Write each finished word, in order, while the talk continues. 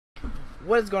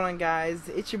What is going on, guys?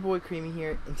 It's your boy Creamy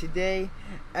here, and today,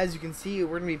 as you can see,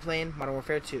 we're going to be playing Modern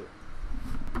Warfare 2.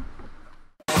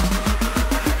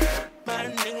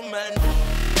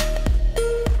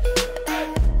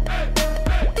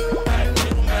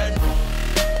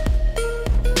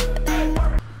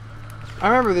 I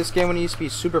remember this game when it used to be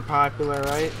super popular,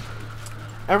 right?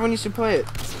 Everyone used to play it.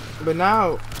 But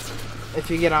now, if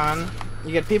you get on,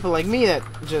 you get people like me that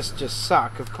just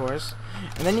suck, of course.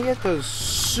 And then you get those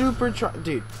super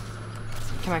dude,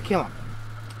 can I kill him?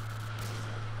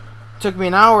 Took me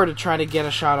an hour to try to get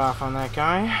a shot off on that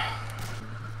guy.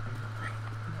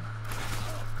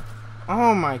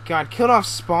 Oh my god, killed off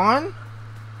spawn?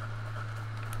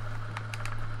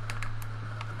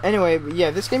 Anyway, yeah,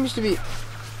 this game used to be...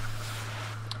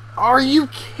 Are you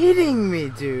kidding me,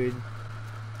 dude?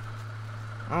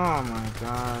 Oh my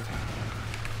god.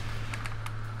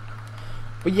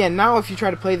 But yeah, now if you try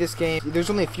to play this game,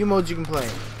 there's only a few modes you can play.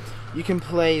 You can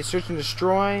play Search and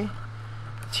Destroy,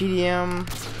 TDM,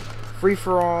 Free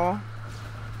For All,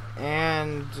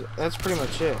 and that's pretty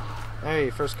much it.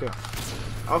 Hey, first kill.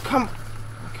 Oh, come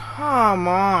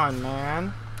on,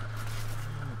 man.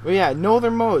 But yeah, no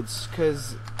other modes,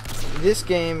 because this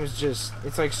game is just,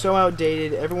 it's like so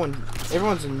outdated. Everyone's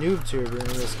a noob tuber in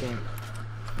this game.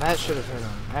 That should have hit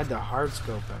him. I had the hard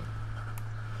scope him.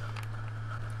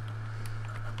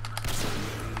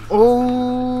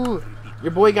 Oh,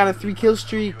 your boy got a 3-kill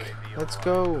streak. Let's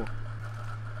go.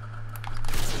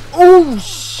 Oh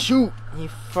shoot, he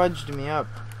fudged me up.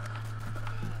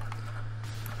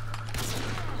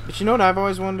 But you know what I've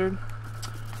always wondered?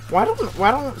 Why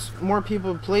don't more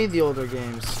people play the older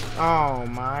games? Oh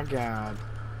my god.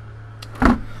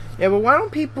 Yeah, but why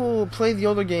don't people play the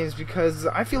older games? Because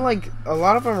I feel like a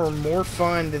lot of them are more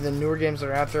fun than the newer games that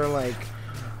are out there. Like,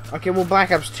 okay, well,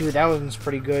 Black Ops 2, that one's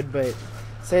pretty good, but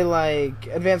say like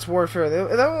Advanced Warfare,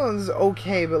 that one's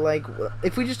okay. But like,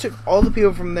 if we just took all the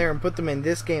people from there and put them in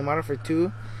this game, Modern Warfare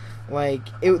 2, like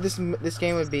this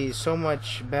game would be so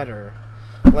much better.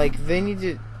 Like, they need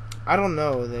to, I don't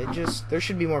know, there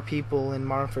should be more people in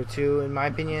Modern Warfare 2, in my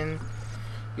opinion.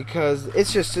 Because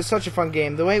it's such a fun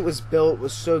game. The way it was built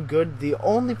was so good. The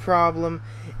only problem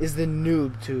is the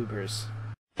noob tubers.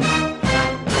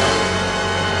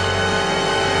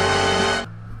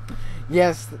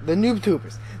 Yes, the noob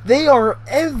tubers. They are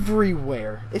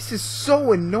everywhere. This is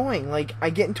so annoying. Like, I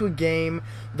get into a game,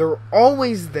 they're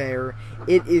always there.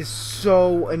 It is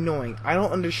so annoying. I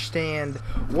don't understand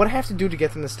what I have to do to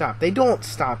get them to stop. They don't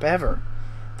stop ever.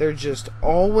 They're just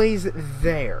always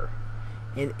there.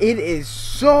 And it is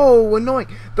so annoying.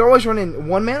 They're always running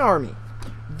one-man army.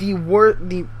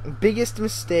 The biggest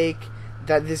mistake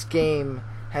that this game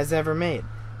has ever made.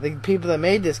 The people that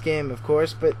made this game, of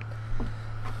course, but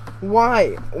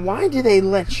why? Why do they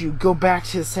let you go back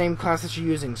to the same class that you're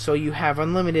using? So you have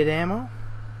unlimited ammo?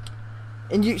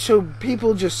 And so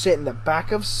people just sit in the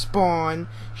back of spawn,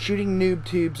 shooting noob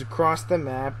tubes across the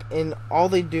map, and all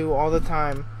they do all the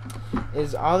time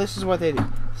is, this is what they do.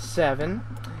 7,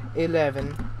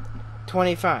 11,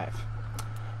 25.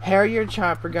 Harrier,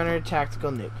 chopper, gunner,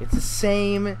 tactical nuke. It's the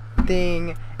same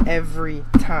thing every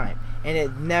time, and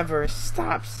it never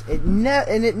stops. And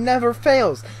it never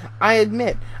fails. I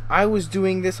admit, I was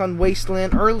doing this on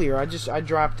Wasteland earlier. I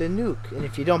dropped a nuke, and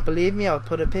if you don't believe me, I'll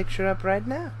put a picture up right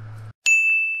now.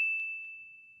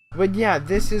 But yeah,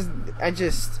 this is, I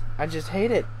just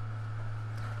hate it.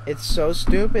 It's so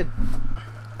stupid.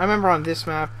 I remember on this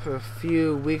map a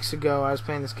few weeks ago, I was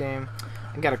playing this game.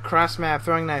 I got a cross-map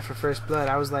throwing knife for first blood.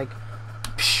 I was like,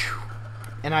 phew,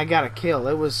 and I got a kill.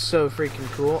 It was so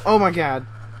freaking cool. Oh my god.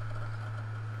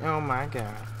 Oh my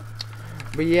god.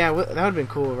 But yeah, that would have been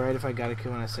cool, right, if I got a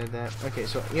kill when I said that. Okay,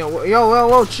 so,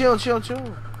 whoa, chill.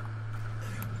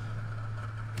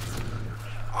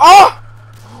 Oh!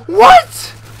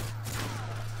 What?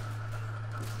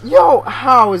 Yo,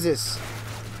 how is this?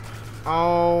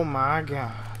 Oh my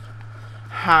god.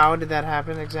 How did that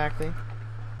happen exactly?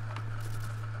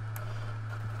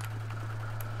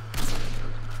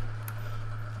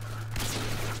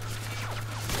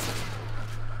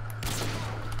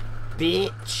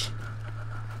 Bitch.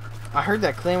 I heard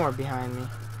that claymore behind me.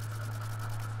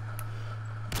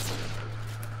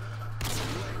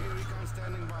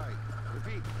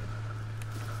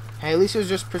 Hey, at least it was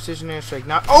just precision airstrike.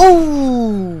 Not.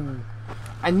 Oh!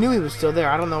 I knew he was still there.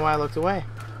 I don't know why I looked away.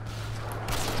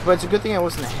 But it's a good thing I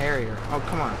wasn't a Harrier. Oh,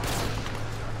 come on.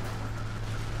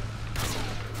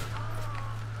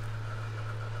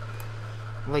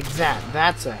 Like that.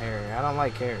 That's a Harrier. I don't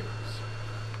like Harriers.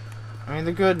 I mean,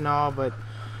 they're good and all, but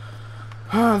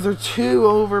they're too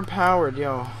overpowered,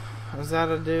 yo. Is that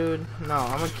a dude? No,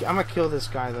 I'm gonna kill this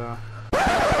guy, though.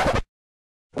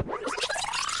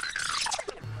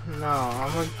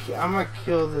 I'm gonna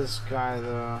kill this guy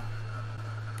though.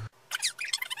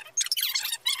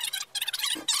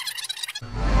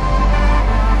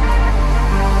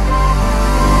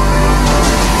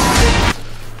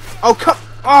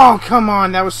 Oh come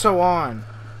on! That was so on.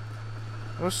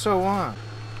 That was so on.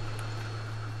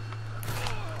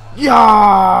 Yo!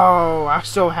 I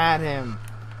so had him.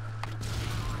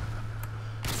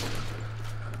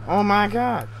 Oh my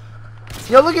god.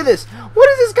 Yo, look at this. What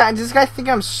is this guy? Does this guy think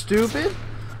I'm stupid?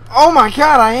 Oh my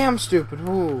god, I am stupid.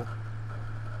 Ooh.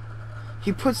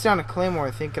 He puts down a claymore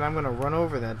thinking I'm gonna run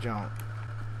over that junk.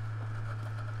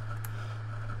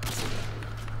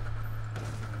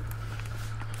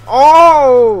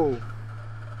 Oh!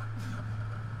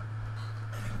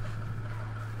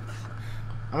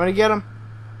 I'm gonna get him.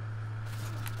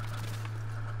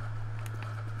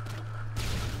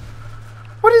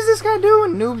 What is this guy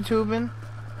doing? Noob tubing.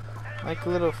 Like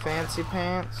little fancy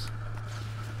pants.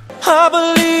 I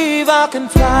believe I can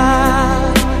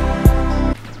fly.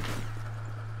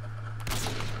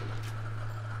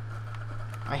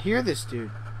 I hear this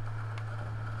dude.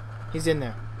 He's in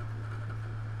there.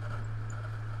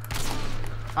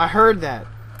 I heard that.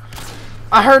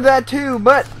 I heard that too,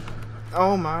 but...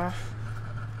 Oh my.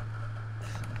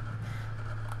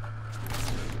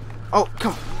 Oh,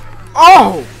 come on.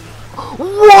 Oh!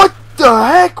 What the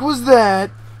heck was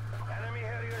that?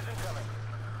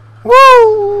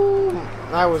 Woo!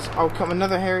 That was... Oh, come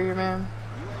another Harrier, man.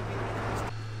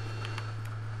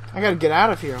 I gotta get out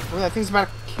of here. Oh, that thing's about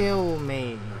to kill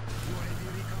me.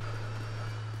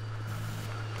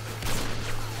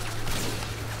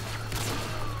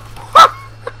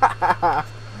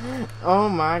 Oh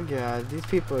my god, these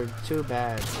people are too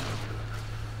bad.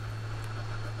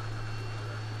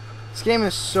 This game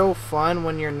is so fun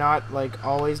when you're not like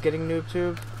always getting noob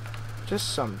tube. Just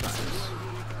sometimes.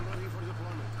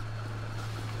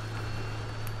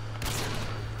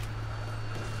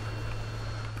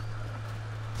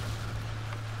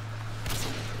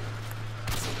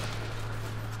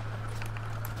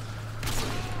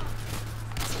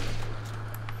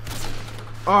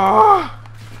 Oh!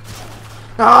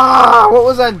 Ah! What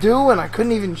was I doing? I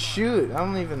couldn't even shoot. I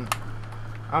don't even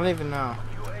know.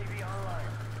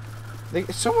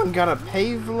 Someone got a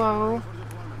Pavlo.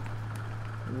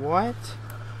 What?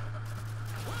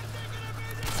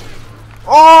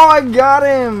 Oh, I got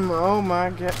him! Oh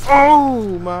my god.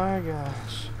 Oh my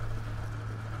gosh.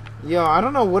 Yo, I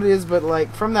don't know what it is, but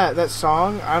like from that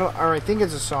song, I think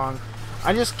it's a song.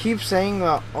 I just keep saying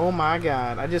the oh my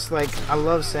god. I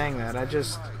love saying that.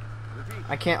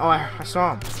 I can't. Oh, I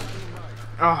saw him.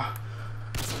 Oh.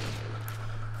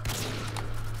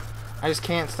 I just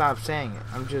can't stop saying it.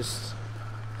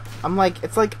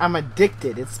 It's like I'm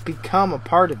addicted. It's become a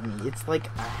part of me. It's like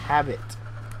a habit.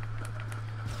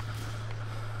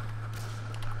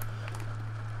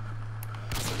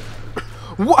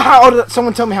 How did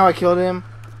someone tell me how I killed him?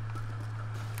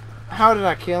 How did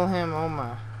I kill him? Oh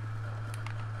my.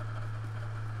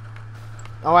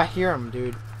 Oh, I hear him,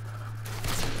 dude.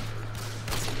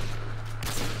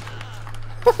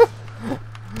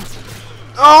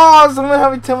 Oh, someone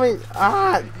help me tell me.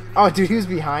 Ah. Oh, dude, he was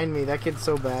behind me. That kid's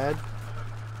so bad.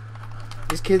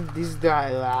 These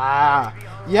guys. Ah.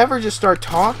 You ever just start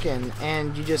talking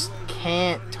and you just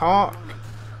can't talk?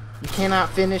 You cannot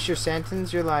finish your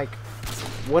sentence. You're like,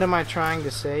 what am I trying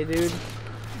to say, dude?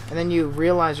 And then you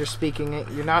realize you're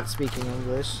not speaking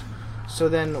English. So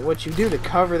then what you do to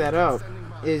cover that up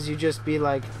is you just be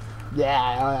like,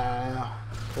 yeah.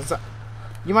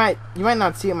 You might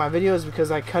not see it in my videos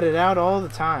because I cut it out all the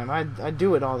time. I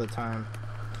do it all the time.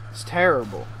 It's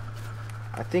terrible.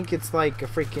 I think it's like a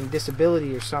freaking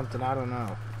disability or something. I don't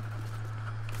know.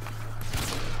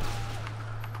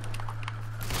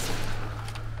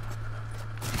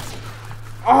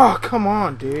 Oh, come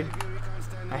on, dude.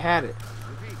 I had it.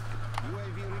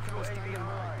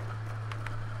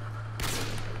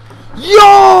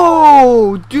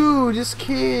 Yo! Dude, this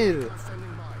kid.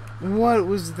 What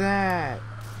was that?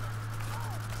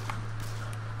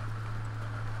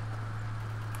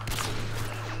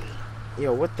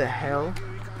 Yo, what the hell?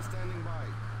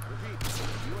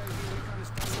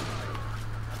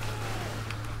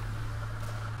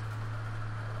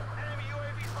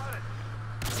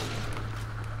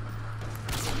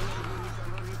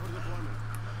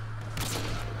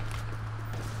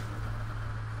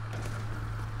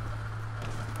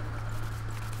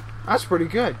 That's pretty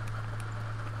good.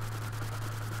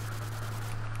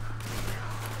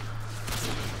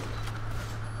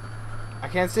 I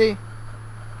can't see.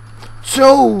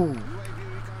 So.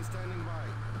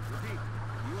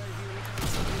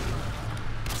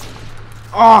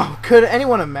 Oh, could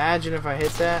anyone imagine if I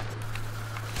hit that?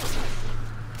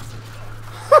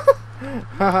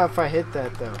 Haha, if I hit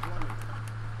that though.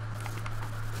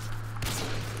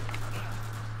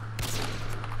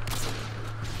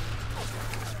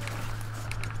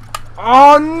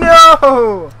 Oh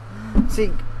no!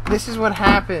 See, this is what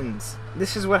happens.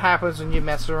 This is what happens when you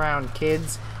mess around,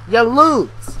 kids. You lose!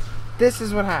 This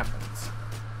is what happens.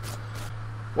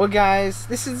 Well guys,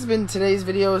 this has been today's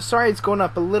video. Sorry it's going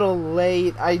up a little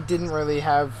late. I didn't really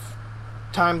have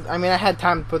time. I mean, I had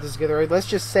time to put this together. Let's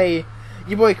just say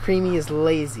your boy Creamy is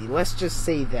lazy. Let's just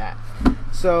say that.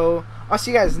 So, I'll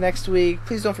see you guys next week.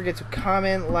 Please don't forget to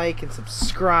comment, like, and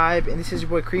subscribe. And this is your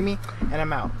boy Creamy, and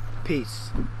I'm out. Peace.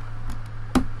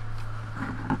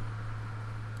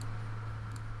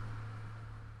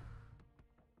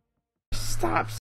 Stop.